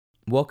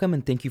Welcome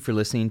and thank you for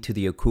listening to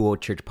the Akuo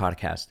Church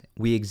Podcast.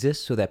 We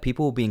exist so that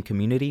people will be in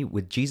community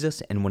with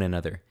Jesus and one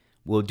another.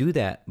 We'll do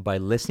that by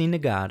listening to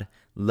God,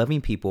 loving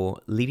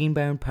people, leading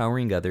by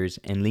empowering others,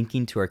 and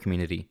linking to our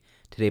community.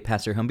 Today,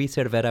 Pastor Humby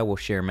Cervera will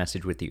share a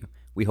message with you.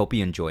 We hope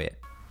you enjoy it.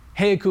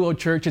 Hey Akuo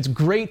Church, it's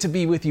great to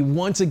be with you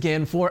once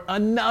again for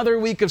another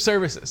week of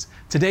services.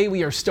 Today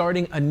we are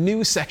starting a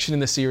new section in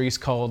the series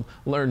called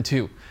Learn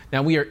To.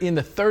 Now we are in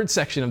the third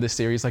section of this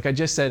series, like I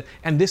just said,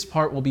 and this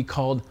part will be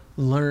called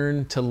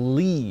Learn to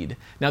Lead.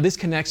 Now this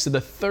connects to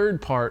the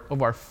third part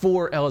of our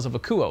 4 L's of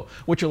Akuo,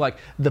 which are like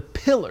the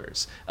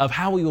pillars of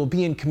how we will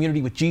be in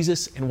community with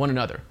Jesus and one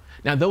another.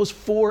 Now those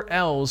 4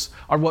 L's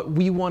are what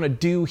we want to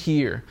do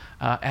here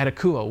at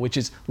Akuo, which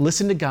is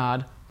listen to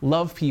God,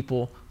 love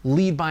people,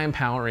 lead by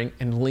empowering,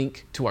 and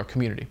link to our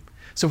community.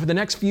 So for the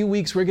next few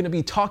weeks, we're going to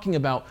be talking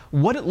about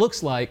what it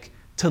looks like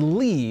to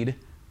lead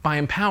by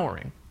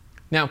empowering.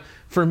 Now,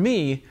 for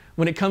me,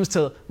 when it comes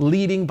to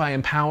leading by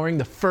empowering,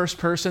 the first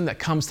person that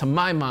comes to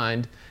my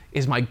mind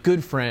is my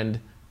good friend,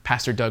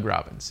 Pastor Doug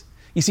Robbins.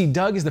 You see,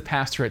 Doug is the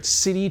pastor at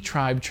City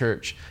Tribe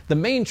Church, the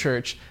main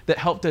church that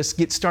helped us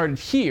get started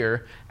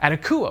here at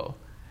Akuo.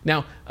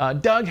 Now,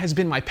 Doug has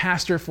been my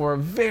pastor for a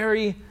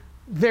very,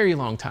 very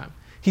long time.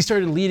 He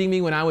started leading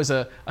me when I was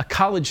a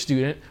college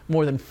student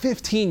more than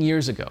 15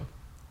 years ago.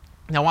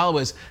 Now, while I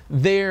was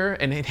there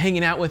and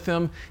hanging out with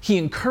him, he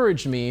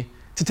encouraged me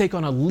to take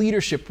on a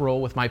leadership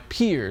role with my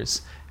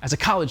peers as a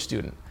college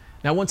student.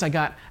 Now, once I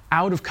got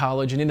out of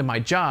college and into my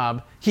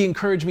job, he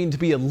encouraged me to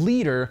be a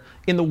leader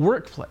in the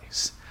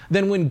workplace.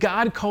 Then when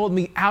God called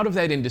me out of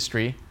that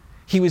industry,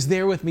 he was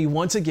there with me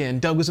once again,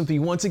 Doug was with me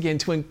once again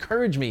to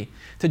encourage me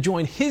to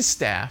join his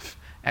staff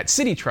at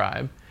City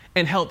Tribe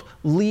and help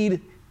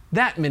lead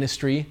that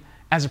ministry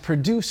as a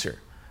producer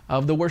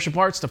of the worship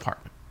arts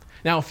department.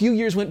 Now, a few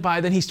years went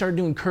by, then he started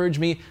to encourage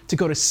me to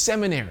go to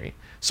seminary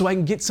so I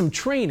can get some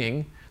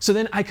training so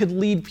then I could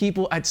lead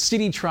people at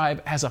City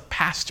Tribe as a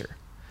pastor.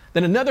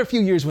 Then another few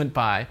years went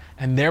by,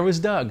 and there was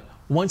Doug,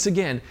 once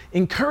again,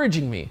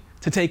 encouraging me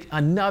to take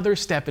another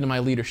step into my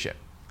leadership.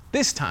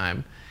 This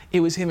time, it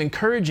was him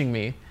encouraging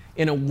me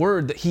in a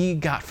word that he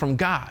got from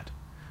God,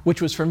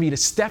 which was for me to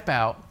step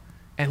out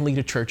and lead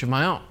a church of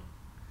my own.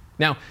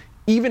 Now,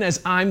 even as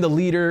I'm the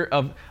leader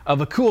of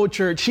Akuo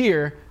Church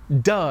here,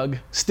 Doug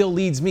still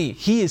leads me.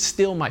 He is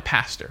still my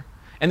pastor.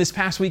 And this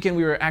past weekend,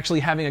 we were actually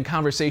having a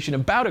conversation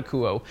about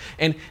Akuo,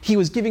 and he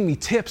was giving me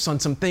tips on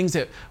some things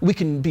that we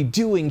can be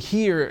doing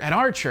here at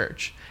our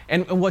church.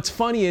 And what's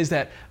funny is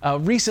that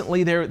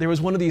recently there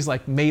was one of these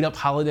like made-up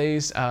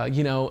holidays.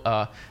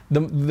 The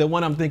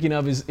one I'm thinking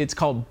of it's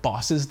called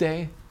Boss's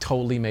Day.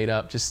 Totally made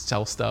up, just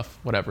sell stuff,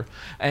 whatever.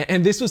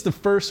 And this was the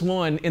first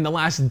one in the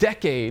last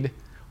decade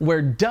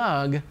where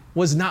Doug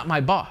was not my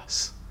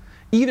boss.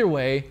 Either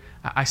way,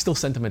 I still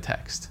sent him a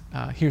text.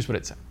 Here's what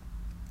it said.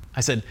 I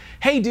said,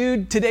 "Hey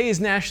dude, today is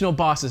National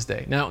Bosses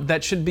Day." Now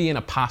that should be an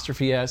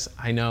apostrophe S.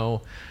 I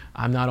know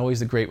I'm not always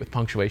the great with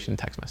punctuation in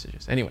text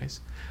messages. Anyways,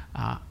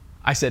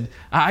 I said,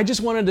 "I just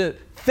wanted to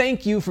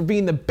thank you for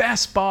being the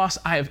best boss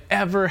I have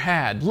ever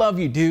had. Love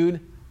you, dude.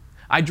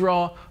 I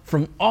draw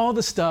from all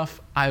the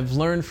stuff I've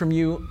learned from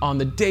you on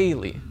the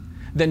daily."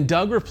 Then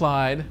Doug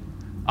replied,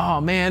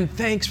 "Oh man,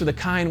 thanks for the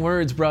kind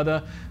words,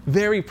 brother.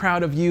 Very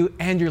proud of you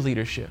and your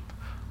leadership."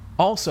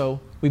 Also,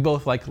 we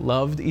both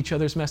loved each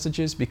other's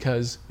messages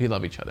because we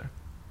love each other.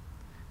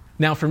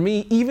 Now for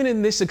me, even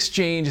in this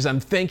exchange, as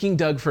I'm thanking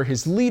Doug for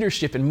his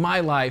leadership in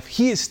my life,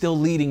 he is still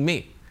leading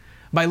me.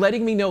 By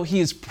letting me know he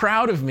is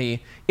proud of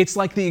me, it's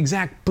like the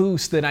exact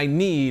boost that I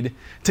need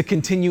to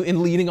continue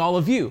in leading all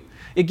of you.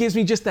 It gives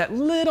me just that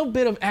little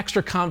bit of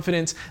extra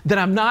confidence that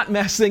I'm not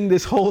messing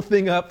this whole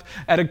thing up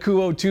at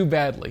Akuo too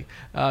badly.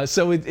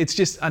 So it's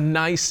just a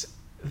nice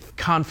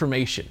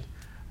confirmation.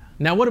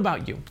 Now, what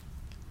about you?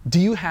 Do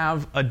you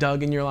have a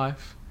Doug in your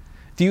life?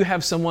 Do you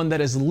have someone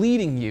that is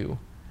leading you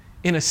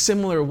in a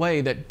similar way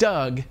that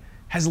Doug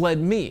has led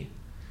me?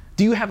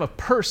 Do you have a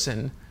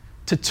person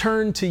to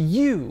turn to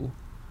you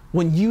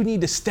when you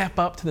need to step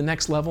up to the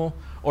next level?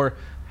 Or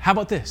how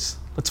about this?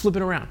 Let's flip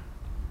it around.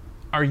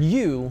 Are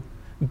you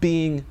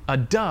being a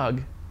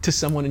Doug to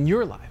someone in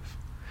your life?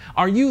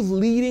 Are you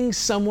leading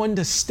someone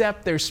to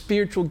step their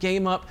spiritual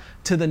game up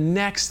to the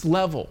next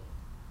level?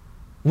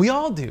 We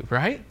all do,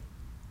 right?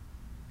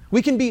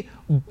 We can be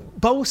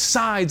both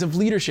sides of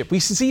leadership. We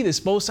see this,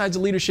 both sides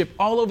of leadership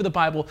all over the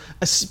Bible,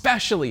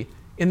 especially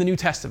in the New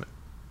Testament.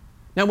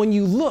 Now, when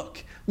you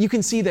look, you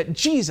can see that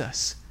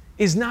Jesus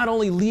is not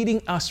only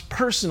leading us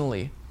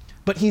personally,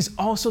 but he's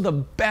also the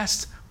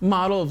best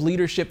model of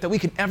leadership that we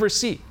can ever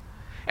see.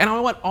 And I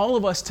want all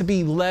of us to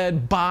be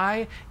led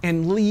by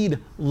and lead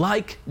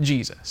like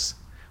Jesus,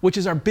 which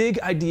is our big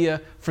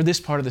idea for this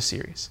part of the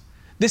series.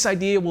 This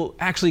idea will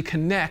actually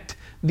connect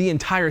the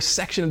entire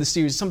section of the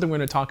series, something we're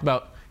going to talk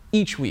about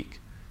each week.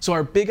 So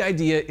our big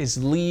idea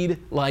is lead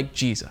like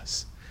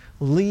Jesus.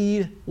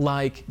 Lead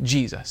like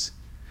Jesus.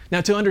 Now,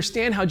 to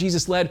understand how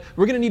Jesus led,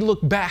 we're going to need to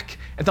look back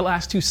at the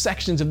last 2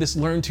 sections of this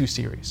Learn To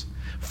series.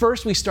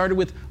 First, we started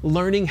with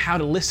learning how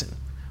to listen.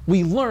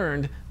 We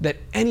learned that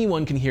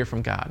anyone can hear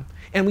from God.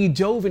 and we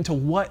dove into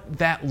what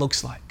that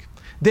looks like.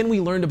 Then we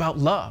learned about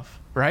love,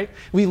 right?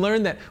 We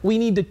learned that we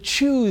need to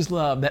choose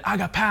love, that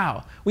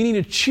agapao. We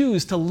need to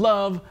choose to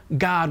love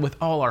God with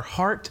all our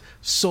heart,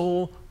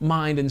 soul,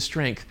 mind, and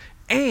strength.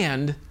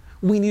 And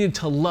we needed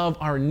to love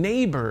our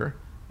neighbor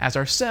as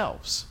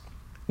ourselves.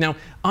 Now,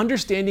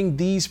 understanding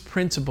these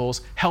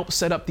principles help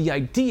set up the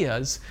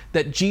ideas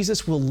that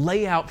Jesus will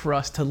lay out for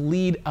us to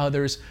lead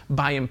others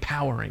by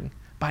empowering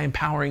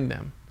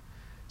them.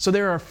 So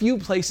there are a few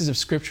places of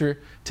Scripture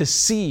to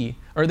see,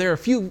 or there are a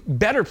few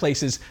better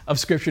places of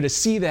Scripture to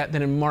see that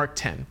than in Mark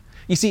 10.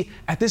 You see,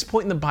 at this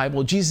point in the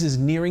Bible, Jesus is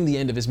nearing the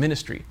end of his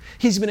ministry.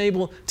 He's been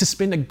able to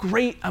spend a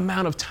great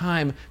amount of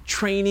time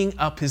training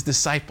up his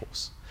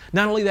disciples.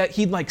 Not only that,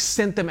 he'd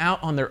sent them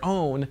out on their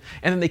own,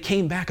 and then they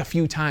came back a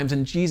few times,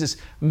 and Jesus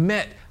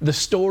met the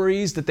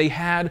stories that they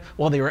had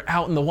while they were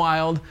out in the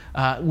wild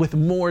with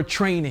more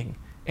training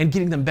and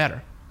getting them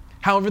better.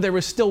 However, there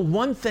was still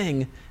one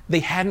thing they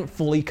hadn't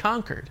fully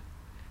conquered: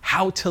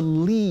 how to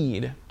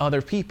lead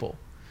other people.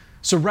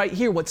 So right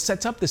here, what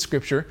sets up this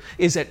scripture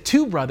is that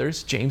two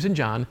brothers, James and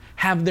John,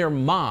 have their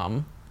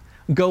mom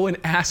go and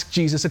ask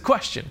Jesus a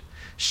question.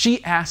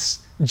 She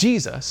asks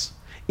Jesus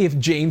if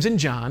James and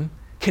John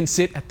can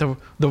sit at the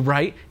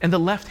right and the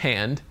left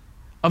hand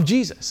of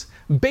Jesus.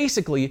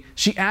 Basically,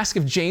 she asks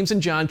if James and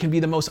John can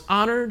be the most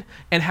honored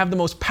and have the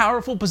most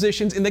powerful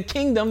positions in the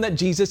kingdom that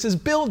Jesus is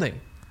building.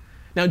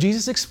 Now,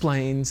 Jesus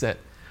explains that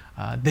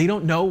they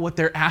don't know what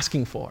they're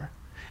asking for,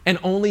 and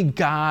only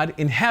God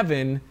in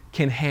heaven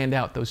can hand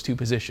out those two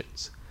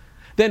positions.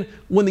 Then,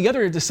 when the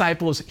other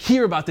disciples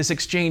hear about this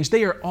exchange,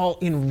 they are all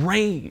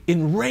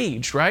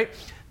enraged, right?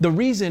 The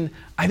reason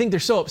I think they're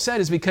so upset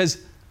is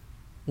because,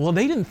 well,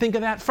 they didn't think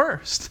of that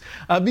first.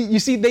 You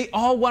see, they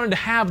all wanted to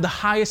have the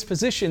highest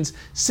positions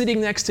sitting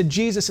next to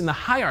Jesus in the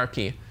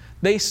hierarchy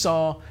they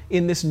saw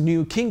in this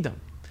new kingdom.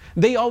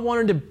 They all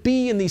wanted to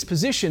be in these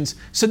positions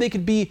so they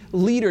could be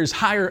leaders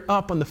higher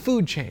up on the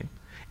food chain.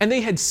 And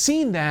they had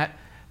seen that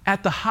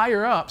at the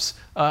higher ups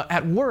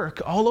at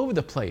work all over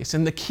the place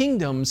in the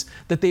kingdoms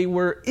that they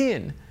were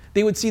in.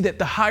 They would see that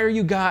the higher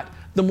you got,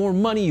 the more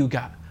money you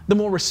got, the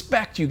more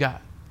respect you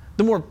got,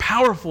 the more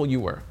powerful you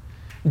were.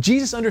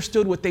 Jesus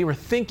understood what they were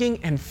thinking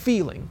and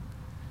feeling.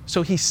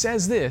 So he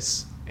says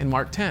this in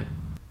Mark 10.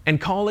 And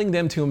calling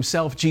them to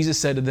himself, Jesus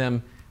said to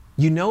them,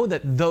 "You know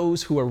that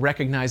those who are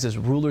recognized as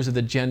rulers of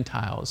the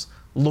Gentiles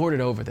lord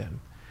it over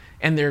them,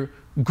 and their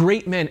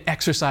great men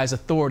exercise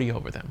authority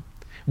over them.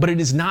 But it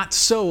is not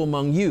so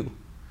among you.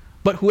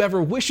 But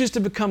whoever wishes to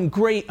become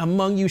great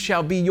among you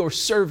shall be your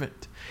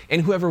servant,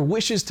 and whoever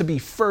wishes to be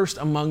first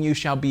among you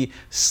shall be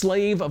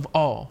slave of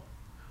all.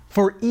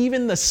 For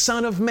even the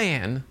Son of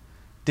Man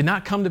did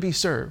not come to be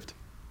served,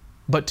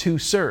 but to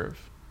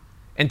serve,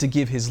 and to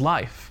give his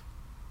life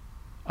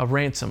a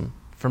ransom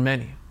for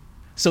many."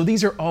 So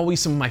these are always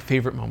some of my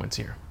favorite moments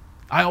here.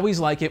 I always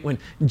like it when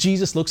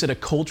Jesus looks at a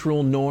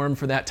cultural norm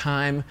for that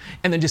time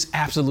and then just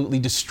absolutely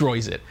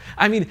destroys it.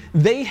 I mean,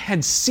 they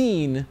had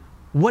seen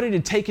what it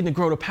had taken to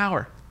grow to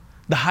power.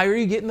 The higher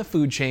you get in the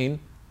food chain,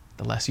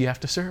 the less you have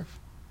to serve.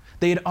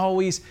 They had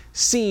always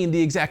seen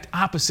the exact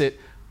opposite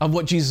of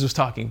what Jesus was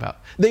talking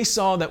about. They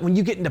saw that when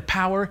you get into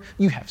power,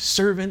 you have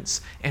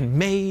servants and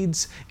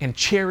maids and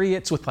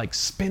chariots with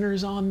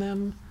spinners on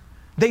them.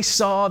 They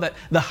saw that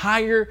the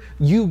higher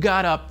you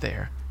got up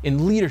there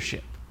in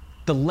leadership,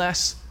 the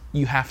less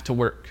you have to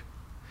work.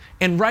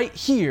 And right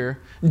here,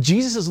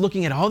 Jesus is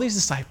looking at all these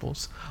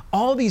disciples,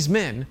 all these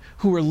men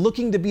who are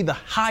looking to be the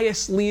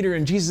highest leader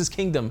in Jesus'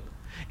 kingdom,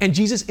 and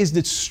Jesus is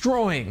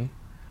destroying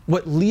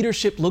what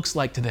leadership looks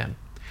like to them.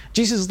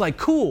 Jesus is like,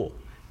 cool,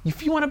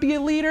 if you want to be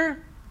a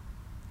leader,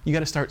 you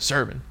got to start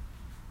serving.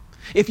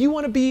 If you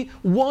want to be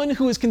one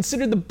who is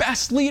considered the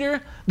best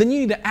leader, then you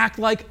need to act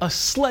like a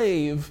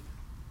slave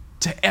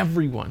to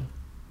everyone.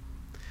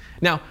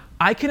 Now,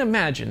 I can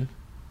imagine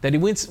that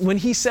when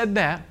he said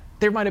that,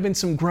 there might have been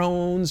some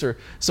groans or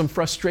some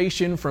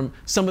frustration from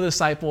some of the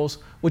disciples,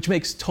 which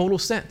makes total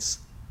sense.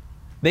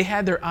 They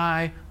had their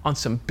eye on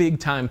some big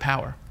time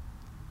power.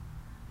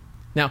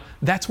 Now,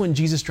 that's when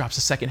Jesus drops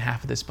the second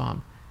half of this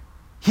bomb.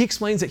 He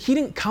explains that he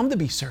didn't come to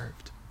be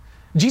served.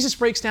 Jesus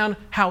breaks down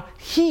how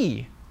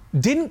he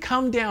didn't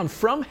come down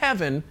from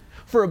heaven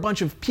for a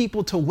bunch of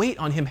people to wait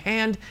on him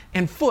hand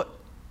and foot.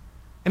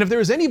 And if there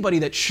was anybody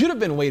that should have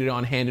been waited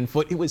on hand and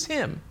foot, it was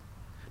him.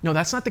 No,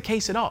 that's not the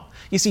case at all.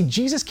 You see,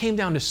 Jesus came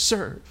down to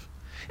serve.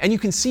 And you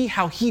can see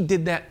how he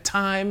did that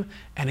time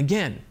and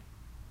again.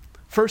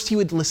 First, he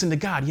would listen to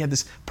God. He had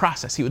this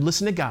process. He would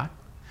listen to God.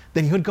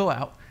 Then he would go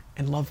out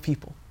and love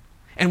people.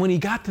 And when he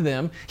got to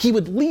them, he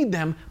would lead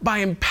them by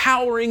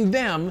empowering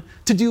them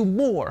to do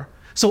more.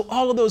 So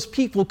all of those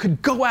people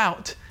could go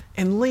out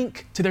and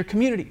link to their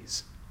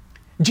communities.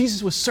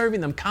 Jesus was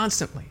serving them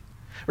constantly.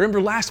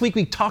 Remember, last week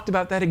we talked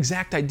about that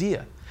exact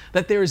idea,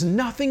 that there is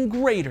nothing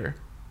greater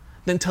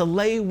than to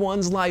lay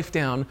one's life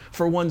down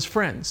for one's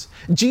friends.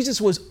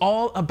 Jesus was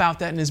all about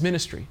that in his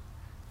ministry.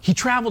 He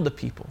traveled to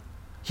people.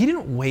 He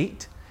didn't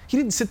wait. He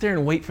didn't sit there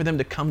and wait for them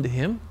to come to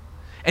him.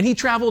 And he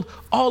traveled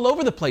all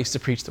over the place to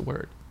preach the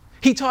word.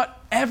 He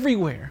taught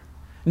everywhere.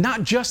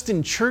 not just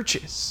in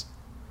churches.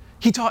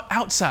 He taught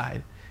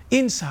outside,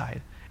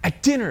 inside,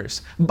 at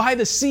dinners, by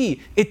the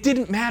sea. It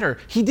didn't matter.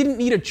 He didn't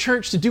need a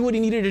church to do what he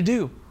needed to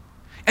do.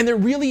 And there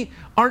really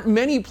aren't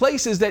many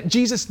places that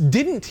Jesus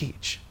didn't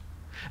teach.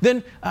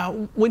 Then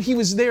when he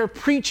was there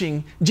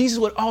preaching, Jesus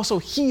would also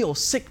heal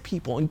sick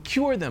people and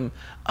cure them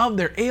of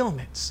their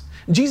ailments.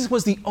 Jesus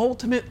was the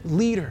ultimate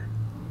leader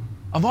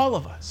of all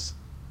of us.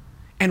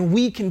 And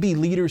we can be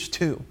leaders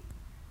too.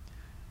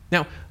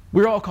 Now,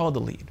 we're all called to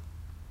lead.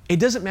 It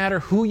doesn't matter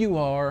who you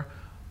are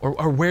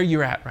or where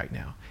you're at right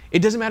now. It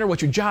doesn't matter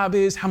what your job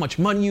is, how much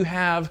money you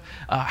have,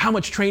 how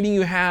much training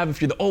you have,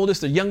 if you're the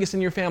oldest or youngest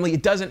in your family.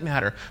 It doesn't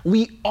matter.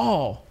 We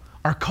all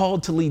are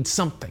called to lead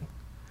something.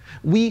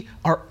 We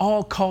are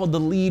all called to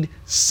lead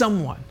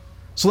someone.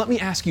 So let me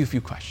ask you a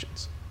few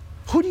questions.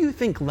 Who do you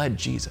think led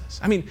Jesus?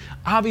 I mean,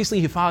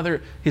 obviously his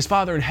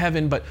Father in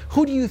heaven, but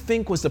who do you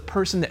think was the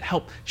person that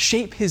helped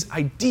shape his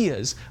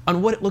ideas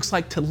on what it looks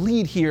like to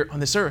lead here on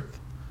this earth?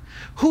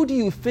 Who do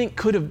you think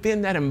could have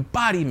been that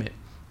embodiment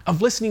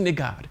of listening to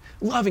God,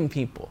 loving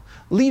people,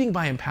 leading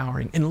by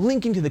empowering, and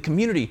linking to the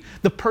community,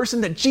 the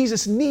person that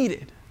Jesus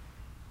needed?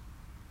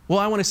 Well,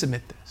 I want to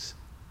submit this.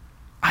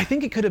 I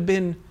think it could have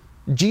been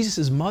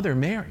Jesus' mother,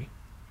 Mary.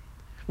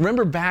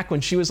 Remember back when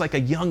she was like a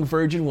young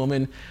virgin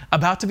woman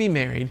about to be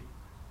married,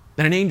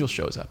 then an angel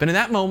shows up. And in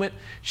that moment,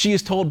 she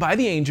is told by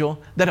the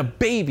angel that a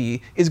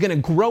baby is going to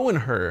grow in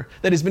her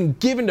that has been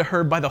given to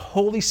her by the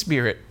Holy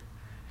Spirit.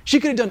 She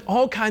could have done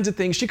all kinds of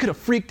things. She could have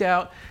freaked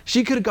out.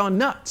 She could have gone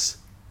nuts.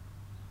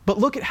 But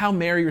look at how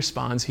Mary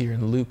responds here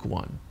in Luke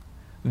 1.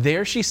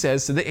 There she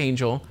says to the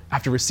angel,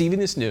 after receiving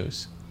this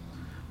news,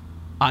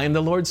 "I am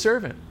the Lord's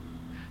servant.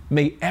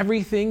 May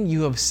everything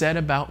you have said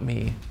about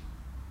me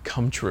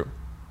come true."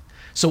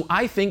 So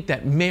I think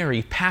that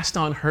Mary passed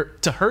on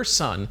to her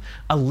son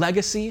a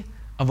legacy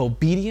of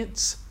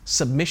obedience,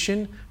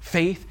 submission,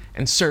 faith,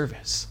 and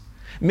service.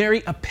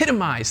 Mary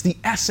epitomized the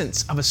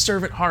essence of a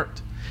servant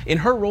heart. In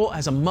her role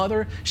as a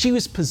mother, she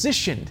was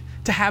positioned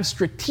to have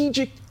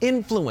strategic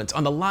influence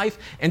on the life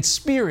and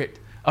spirit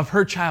of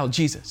her child,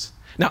 Jesus.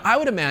 Now, I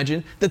would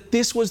imagine that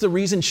this was the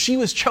reason she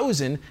was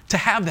chosen to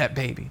have that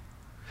baby.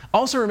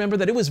 Also remember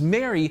that it was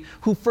Mary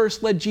who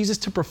first led Jesus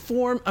to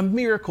perform a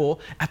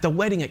miracle at the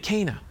wedding at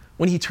Cana,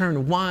 when he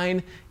turned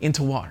wine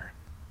into water.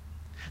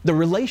 The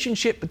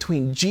relationship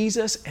between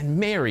Jesus and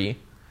Mary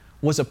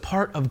was a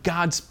part of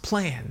God's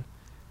plan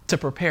to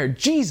prepare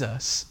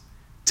Jesus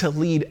to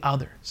lead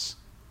others.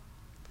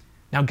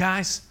 Now,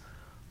 guys,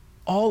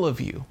 all of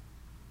you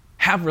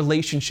have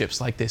relationships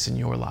like this in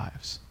your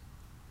lives.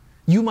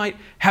 You might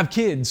have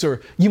kids,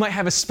 or you might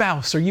have a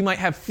spouse, or you might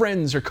have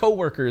friends or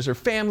coworkers or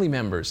family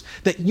members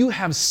that you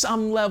have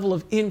some level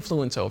of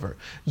influence over.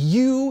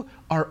 You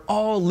are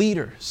all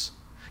leaders.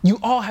 You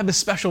all have a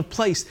special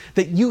place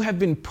that you have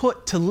been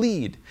put to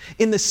lead.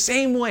 In the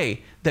same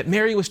way that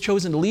Mary was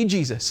chosen to lead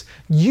Jesus,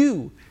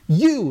 you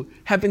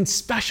have been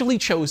specially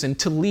chosen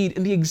to lead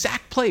in the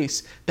exact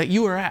place that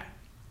you are at.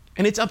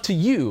 And it's up to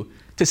you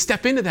to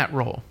step into that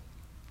role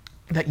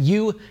that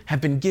you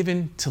have been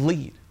given to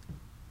lead.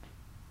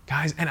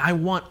 Guys, and I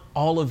want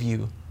all of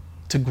you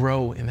to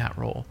grow in that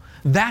role.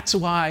 That's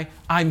why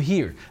I'm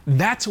here.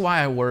 That's why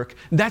I work.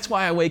 That's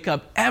why I wake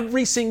up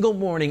every single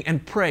morning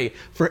and pray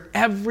for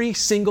every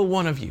single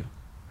one of you.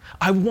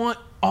 I want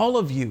all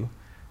of you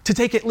to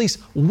take at least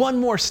one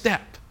more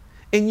step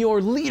in your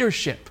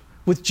leadership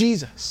with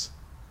Jesus.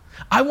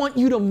 I want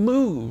you to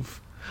move.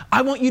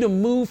 I want you to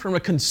move from a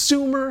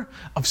consumer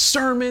of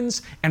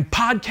sermons and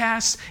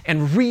podcasts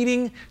and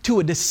reading to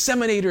a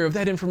disseminator of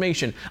that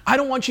information. I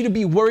don't want you to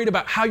be worried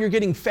about how you're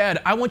getting fed.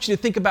 I want you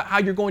to think about how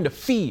you're going to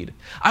feed.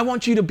 I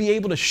want you to be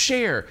able to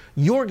share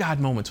your God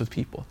moments with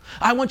people.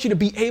 I want you to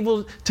be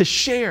able to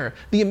share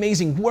the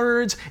amazing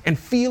words and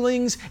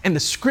feelings and the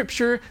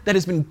scripture that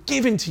has been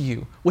given to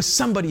you with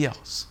somebody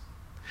else.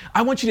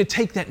 I want you to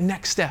take that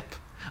next step.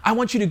 I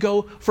want you to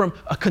go from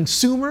a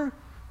consumer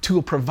to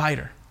a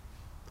provider.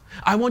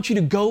 I want you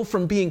to go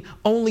from being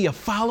only a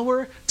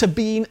follower to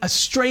being a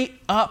straight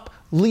up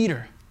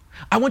leader.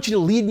 I want you to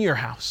lead in your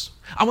house.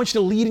 I want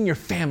you to lead in your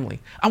family.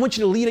 I want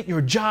you to lead at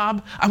your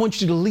job. I want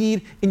you to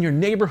lead in your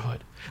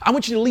neighborhood. I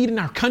want you to lead in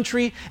our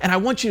country, and I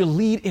want you to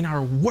lead in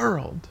our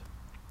world.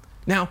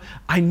 Now,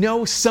 I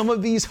know some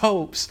of these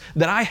hopes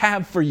that I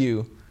have for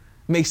you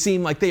may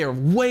seem like they are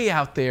way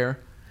out there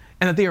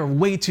and that they are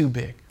way too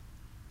big.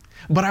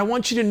 But I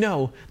want you to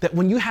know that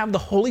when you have the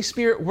Holy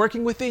Spirit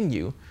working within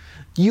you,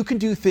 you can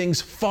do things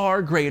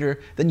far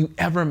greater than you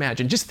ever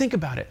imagined. Just think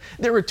about it.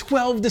 There were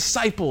 12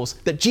 disciples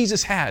that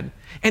Jesus had,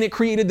 and it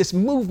created this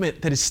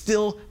movement that is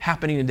still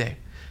happening today.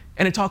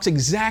 And it talks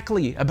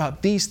exactly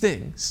about these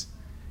things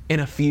in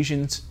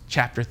Ephesians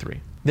chapter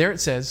 3. There it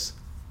says,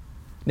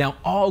 "Now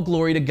all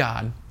glory to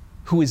God,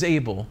 who is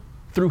able,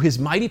 through his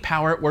mighty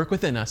power at work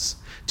within us,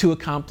 to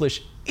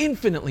accomplish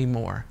infinitely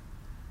more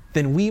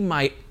than we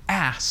might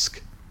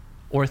ask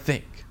or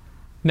think."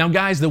 Now,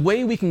 guys, the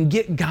way we can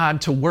get God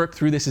to work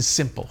through this is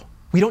simple.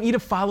 We don't need to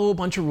follow a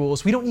bunch of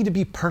rules. We don't need to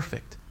be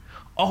perfect.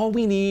 All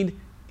we need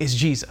is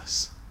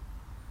Jesus.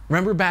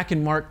 Remember back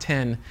in Mark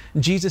 10,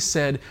 Jesus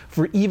said,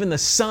 "For even the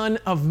Son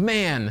of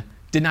Man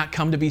did not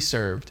come to be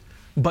served,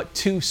 but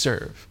to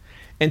serve,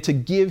 and to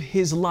give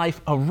his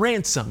life a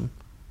ransom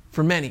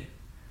for many."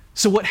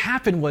 So what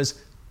happened was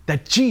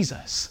that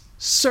Jesus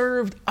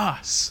served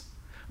us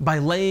by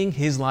laying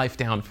his life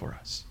down for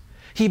us.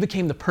 He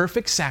became the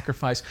perfect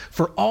sacrifice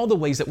for all the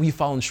ways that we've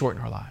fallen short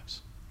in our lives.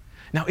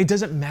 Now, it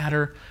doesn't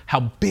matter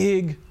how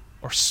big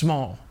or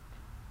small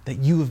that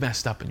you have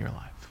messed up in your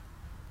life.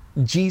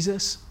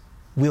 Jesus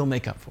will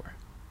make up for it.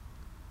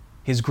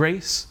 His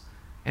grace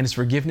and his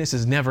forgiveness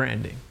is never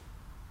ending.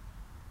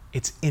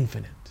 It's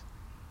infinite.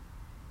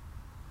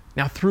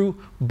 Now,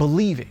 through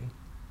believing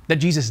that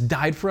Jesus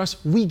died for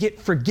us, we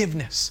get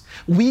forgiveness.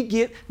 We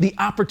get the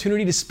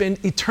opportunity to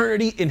spend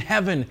eternity in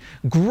heaven,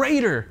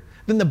 greater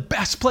than the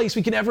best place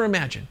we can ever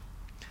imagine.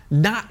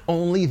 Not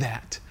only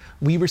that,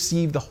 we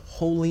receive the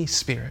Holy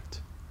Spirit.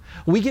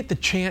 We get the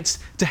chance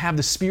to have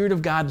the Spirit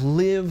of God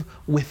live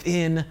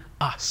within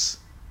us.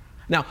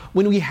 Now,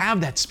 when we have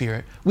that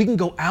Spirit, we can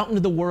go out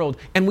into the world,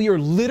 and we are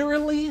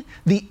literally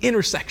the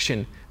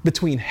intersection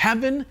between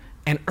heaven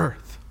and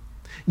earth.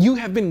 You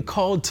have been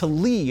called to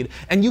lead,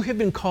 and you have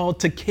been called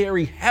to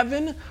carry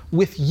heaven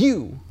with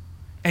you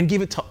and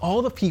give it to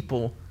all the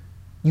people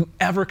you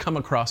ever come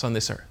across on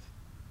this earth.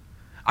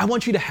 I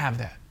want you to have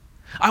that.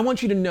 I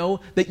want you to know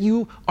that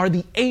you are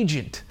the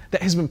agent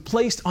that has been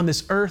placed on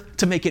this earth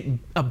to make it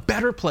a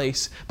better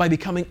place by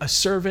becoming a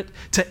servant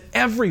to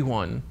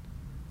everyone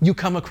you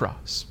come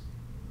across.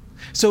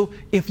 So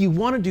if you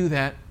want to do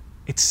that,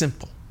 it's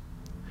simple.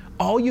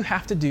 All you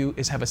have to do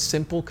is have a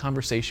simple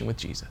conversation with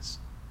Jesus.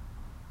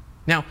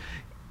 Now,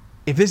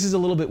 if this is a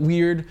little bit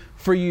weird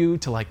for you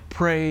to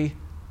pray,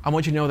 I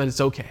want you to know that it's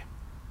okay.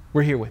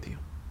 We're here with you.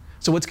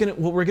 So what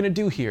we're going to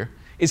do here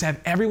is have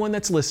everyone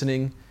that's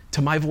listening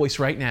to my voice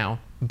right now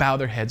bow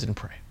their heads and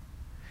pray.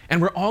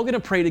 And we're all going to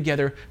pray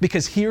together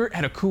because here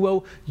at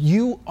Akouo,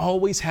 you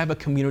always have a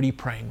community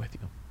praying with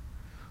you.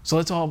 So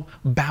let's all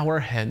bow our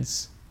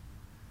heads.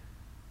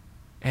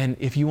 And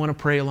if you want to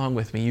pray along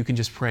with me, you can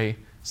just pray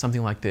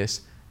something like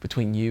this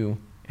between you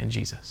and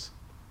Jesus.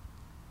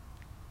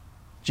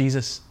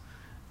 Jesus,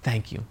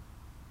 thank you.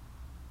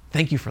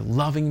 Thank you for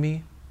loving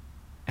me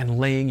and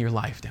laying your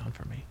life down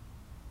for me.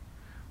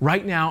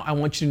 Right now, I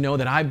want you to know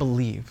that I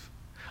believe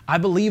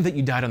that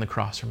you died on the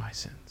cross for my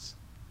sins.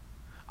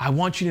 I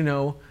want you to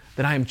know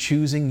that I am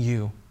choosing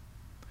you.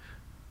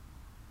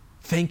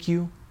 Thank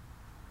you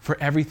for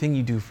everything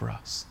you do for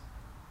us.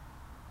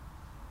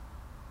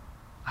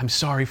 I'm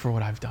sorry for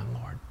what I've done,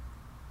 Lord.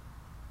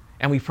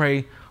 And we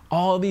pray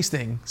all of these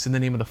things in the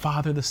name of the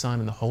Father, the Son,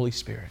 and the Holy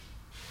Spirit.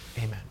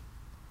 Amen.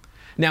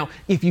 Now,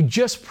 if you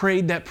just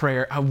prayed that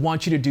prayer, I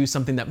want you to do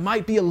something that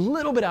might be a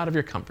little bit out of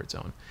your comfort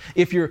zone.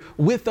 If you're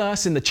with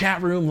us in the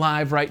chat room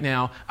live right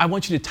now, I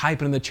want you to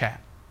type it in the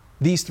chat.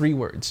 These 3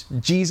 words: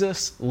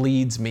 Jesus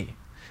leads me.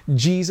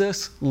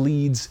 Jesus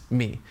leads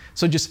me.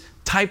 So just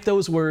type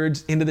those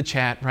words into the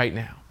chat right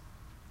now.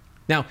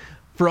 Now,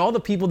 for all the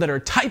people that are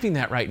typing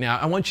that right now,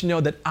 I want you to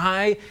know that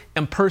I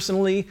am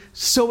personally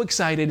so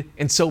excited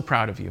and so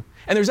proud of you.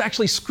 And there's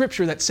actually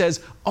scripture that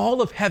says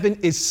all of heaven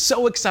is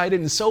so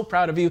excited and so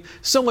proud of you,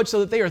 so much so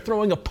that they are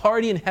throwing a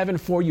party in heaven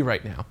for you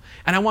right now.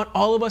 And I want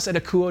all of us at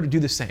Akouo to do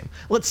the same.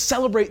 Let's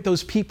celebrate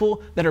those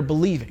people that are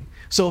believing.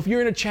 So if you're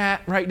in a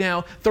chat right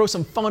now, throw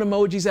some fun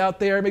emojis out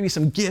there, maybe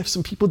some gifs,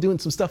 some people doing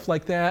some stuff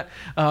like that,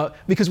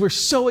 because we're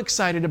so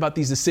excited about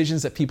these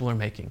decisions that people are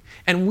making.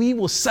 And we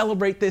will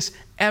celebrate this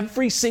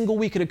every single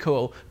week at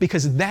Akouo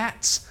because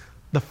that's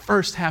the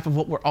first half of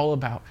what we're all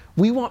about.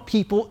 We want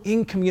people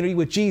in community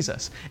with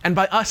Jesus. And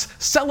by us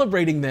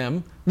celebrating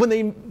them, when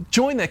they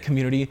join that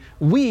community,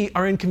 we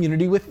are in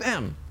community with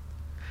them.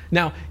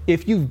 Now,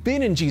 if you've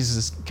been in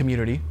Jesus'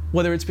 community,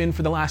 whether it's been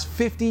for the last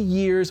 50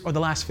 years or the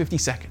last 50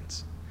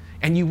 seconds,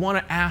 and you want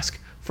to ask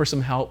for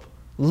some help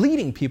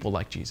leading people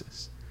like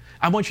Jesus,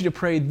 I want you to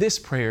pray this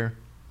prayer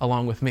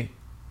along with me.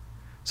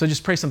 So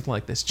just pray something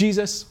like this: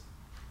 Jesus,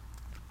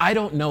 I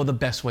don't know the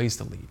best ways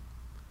to lead.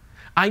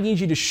 I need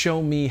you to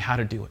show me how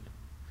to do it.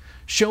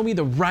 Show me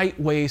the right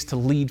ways to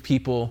lead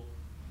people.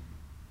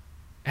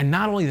 And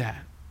not only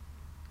that,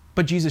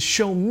 but Jesus,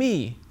 show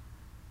me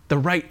the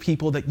right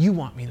people that you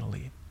want me to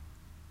lead.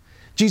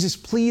 Jesus,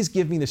 please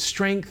give me the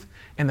strength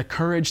and the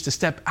courage to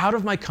step out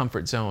of my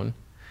comfort zone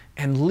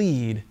and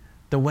lead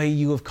the way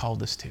you have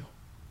called us to,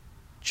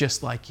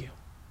 just like you.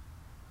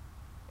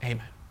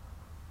 Amen.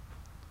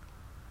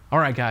 All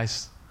right,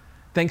 guys.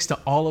 Thanks to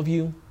all of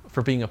you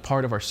for being a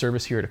part of our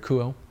service here at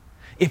Akouo.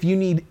 If you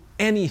need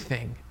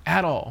anything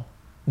at all,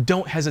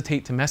 don't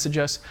hesitate to message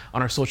us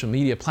on our social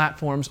media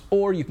platforms,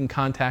 or you can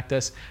contact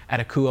us at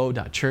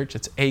akouo.church.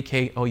 That's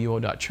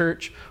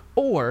akouo.church.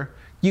 Or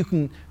you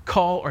can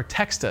call or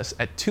text us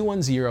at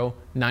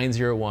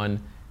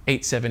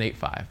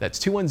 210-901-8785. That's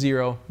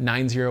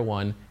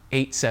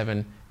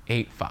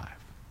 210-901-8785.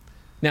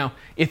 Now,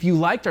 if you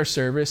liked our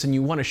service and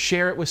you want to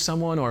share it with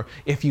someone, or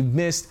if you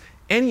missed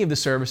any of the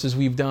services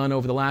we've done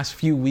over the last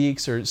few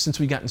weeks or since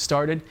we've gotten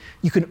started,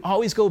 you can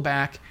always go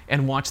back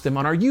and watch them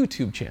on our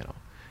YouTube channel.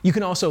 You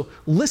can also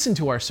listen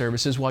to our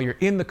services while you're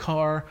in the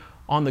car,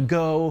 on the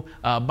go,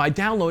 by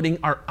downloading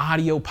our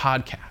audio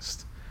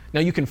podcast. Now,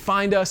 you can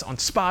find us on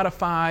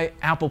Spotify,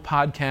 Apple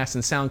Podcasts,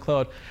 and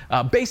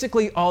SoundCloud,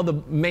 basically all the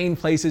main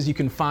places you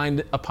can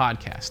find a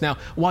podcast. Now,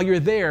 while you're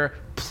there,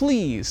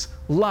 please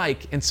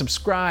like and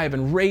subscribe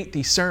and rate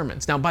these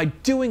sermons. Now, by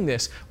doing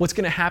this, what's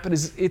going to happen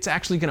is it's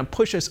actually going to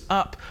push us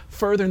up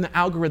further in the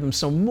algorithm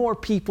so more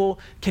people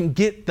can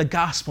get the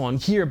gospel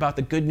and hear about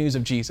the good news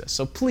of Jesus.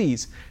 So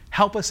please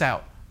help us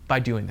out by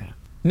doing that.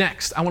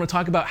 Next, I want to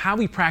talk about how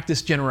we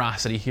practice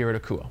generosity here at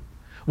Akouo.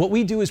 What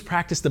we do is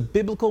practice the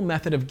biblical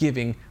method of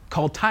giving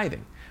called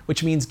tithing,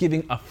 which means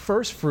giving a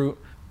first fruit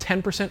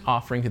 10%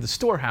 offering to the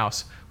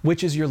storehouse,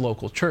 which is your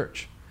local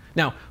church.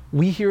 Now,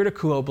 we here at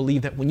Akouo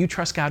believe that when you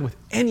trust God with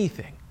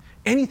anything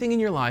in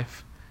your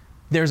life,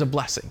 there's a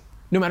blessing,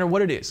 no matter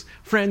what it is.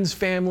 Friends,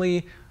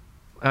 family,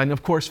 and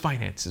of course,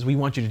 finances. We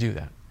want you to do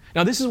that.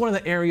 Now, this is one of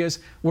the areas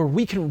where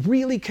we can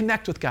really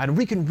connect with God and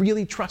we can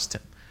really trust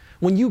Him.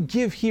 When you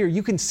give here,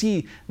 you can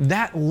see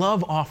that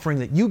love offering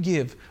that you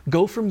give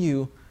go from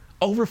you,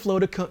 overflow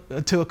to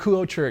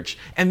Akouo Church,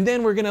 and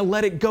then we're going to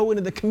let it go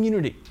into the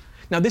community.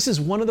 Now, this is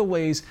one of the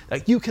ways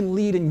that you can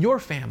lead in your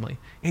family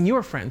and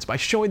your friends by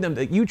showing them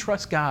that you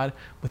trust God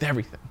with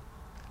everything.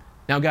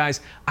 Now,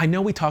 guys, I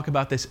know we talk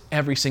about this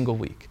every single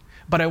week,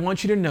 but I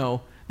want you to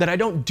know that I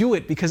don't do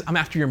it because I'm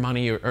after your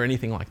money or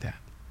anything like that.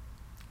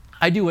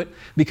 I do it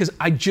because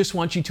I just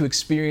want you to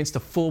experience the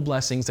full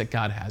blessings that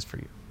God has for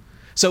you.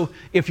 So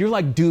if you're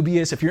like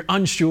dubious, if you're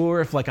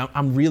unsure, if like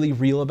I'm really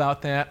real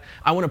about that,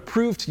 I want to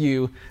prove to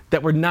you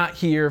that we're not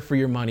here for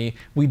your money.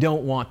 We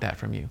don't want that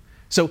from you.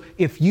 So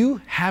if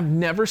you have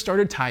never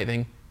started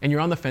tithing and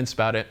you're on the fence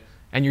about it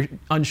and you're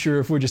unsure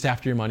if we're just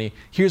after your money,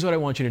 here's what I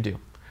want you to do.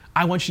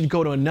 I want you to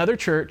go to another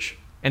church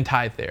and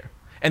tithe there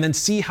and then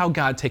see how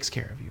God takes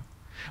care of you.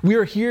 We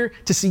are here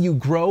to see you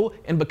grow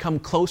and become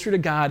closer to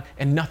God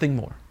and nothing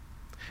more.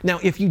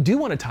 Now, if you do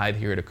want to tithe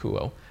here at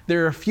Akouo,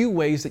 there are a few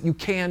ways that you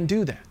can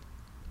do that.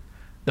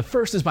 The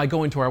first is by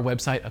going to our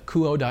website,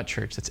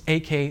 akouo.church. That's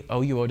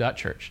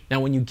akouo.church.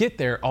 Now, when you get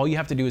there, all you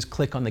have to do is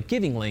click on the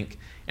giving link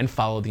and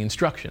follow the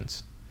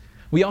instructions.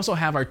 We also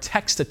have our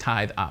text to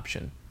tithe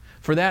option.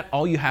 For that,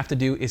 all you have to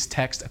do is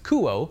text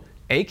Akouo,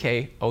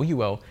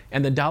 A-K-O-U-O,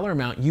 and the dollar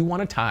amount you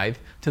want to tithe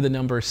to the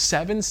number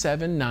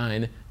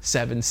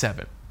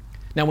 77977.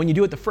 Now, when you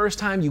do it the first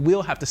time, you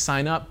will have to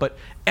sign up, but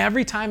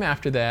every time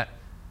after that,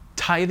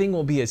 tithing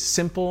will be as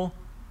simple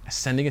as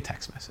sending a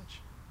text message.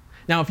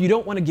 Now, if you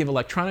don't want to give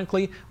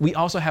electronically, we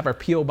also have our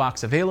P.O.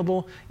 Box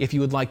available if you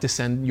would like to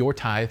send your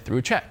tithe through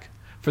a check.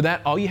 For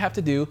that, all you have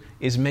to do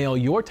is mail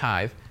your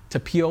tithe to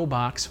P.O.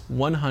 Box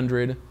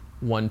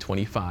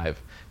 100-125,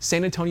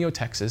 San Antonio,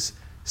 Texas,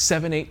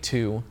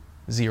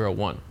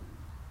 78201.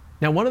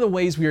 Now, one of the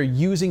ways we are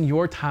using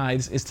your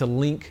tithes is to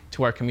link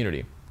to our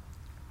community.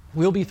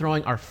 We'll be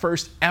throwing our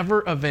first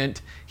ever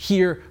event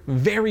here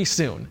very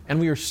soon, and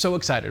we are so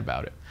excited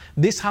about it.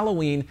 This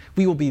Halloween,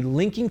 we will be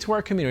linking to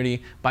our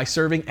community by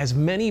serving as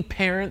many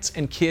parents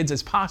and kids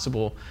as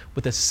possible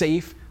with a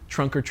safe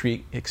trunk or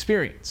treat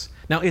experience.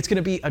 Now, it's going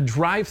to be a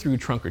drive-through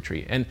trunk or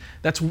treat, and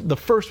that's the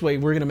first way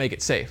we're going to make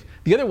it safe.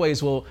 The other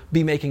ways we'll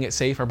be making it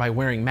safe are by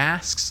wearing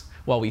masks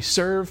while we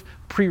serve,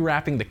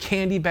 pre-wrapping the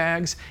candy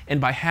bags, and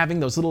by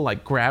having those little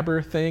like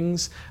grabber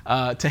things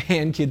to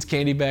hand kids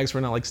candy bags.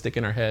 We're not like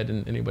sticking our head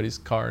in anybody's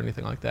car or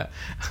anything like that.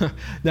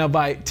 Now,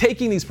 by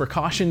taking these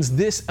precautions,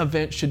 this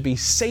event should be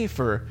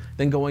safer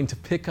than going to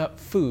pick up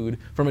food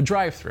from a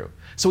drive-through.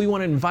 So we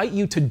want to invite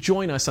you to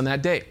join us on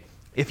that day.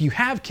 If you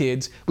have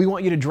kids, we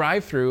want you to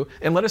drive through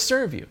and let us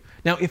serve you.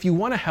 Now, if you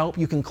want to help,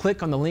 you can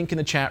click on the link in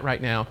the chat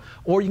right now,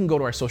 or you can go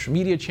to our social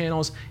media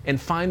channels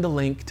and find the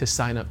link to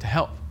sign up to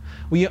help.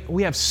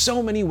 We have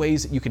so many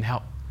ways that you can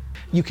help.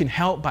 You can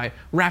help by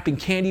wrapping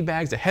candy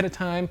bags ahead of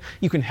time.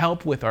 You can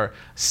help with our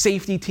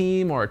safety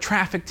team or our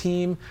traffic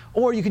team,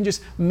 or you can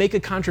just make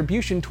a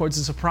contribution towards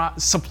the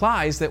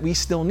supplies that we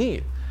still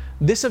need.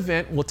 This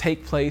event will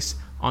take place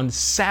on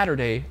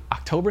Saturday,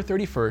 October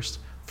 31st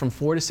from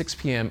 4 to 6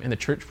 p.m. in the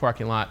church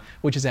parking lot,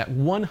 which is at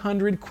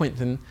 100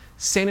 Quinton,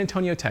 San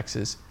Antonio,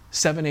 Texas,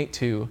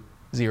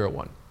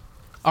 78201.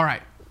 All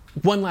right,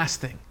 one last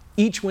thing.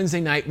 Each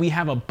Wednesday night, we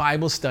have a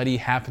Bible study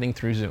happening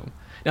through Zoom.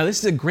 Now, this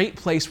is a great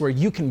place where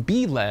you can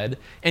be led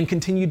and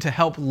continue to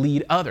help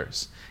lead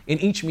others. In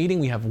each meeting,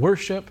 we have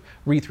worship,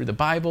 read through the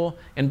Bible,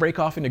 and break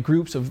off into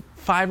groups of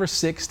 5 or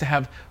 6 to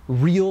have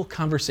real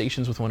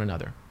conversations with one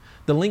another.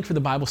 The link for the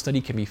Bible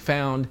study can be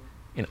found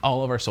in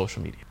all of our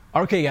social media.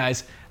 Okay,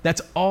 guys,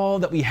 that's all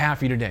that we have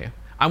for you today.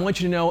 I want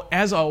you to know,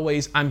 as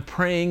always, I'm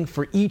praying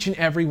for each and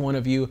every one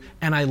of you,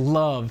 and I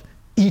love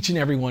each and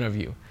every one of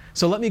you.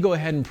 So let me go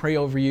ahead and pray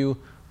over you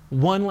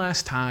one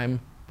last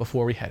time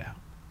before we head out.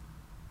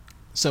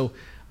 So,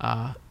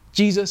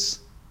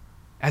 Jesus,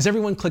 as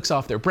everyone clicks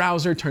off their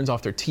browser, turns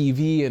off their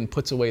TV, and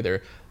puts away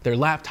their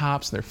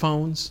laptops and their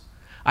phones,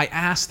 I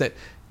ask that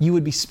you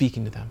would be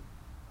speaking to them.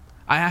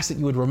 I ask that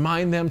you would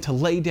remind them to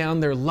lay down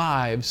their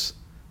lives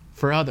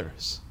for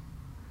others.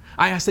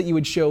 I ask that you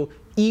would show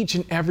each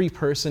and every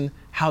person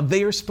how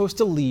they are supposed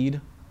to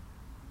lead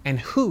and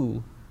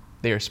who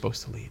they are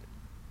supposed to lead.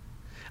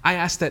 I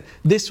ask that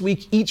this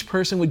week each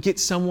person would get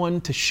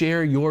someone to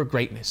share your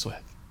greatness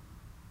with.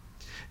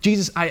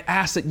 Jesus, I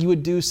ask that you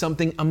would do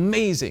something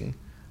amazing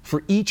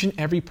for each and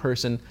every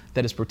person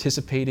that is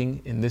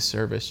participating in this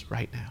service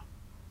right now.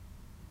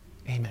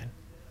 Amen.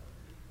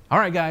 All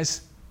right,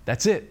 guys,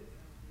 that's it.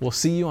 We'll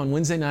see you on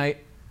Wednesday night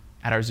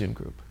at our Zoom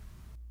group.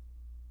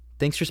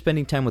 Thanks for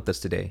spending time with us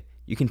today.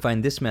 You can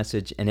find this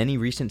message and any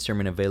recent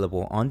sermon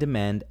available on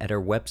demand at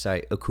our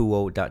website,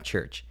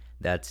 akuo.church.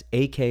 That's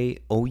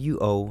akouo.church.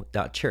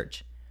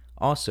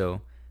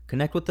 Also,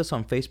 connect with us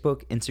on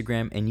Facebook,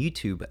 Instagram, and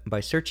YouTube by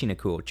searching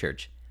Akuo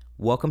Church.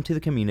 Welcome to the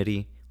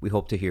community. We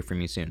hope to hear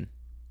from you soon.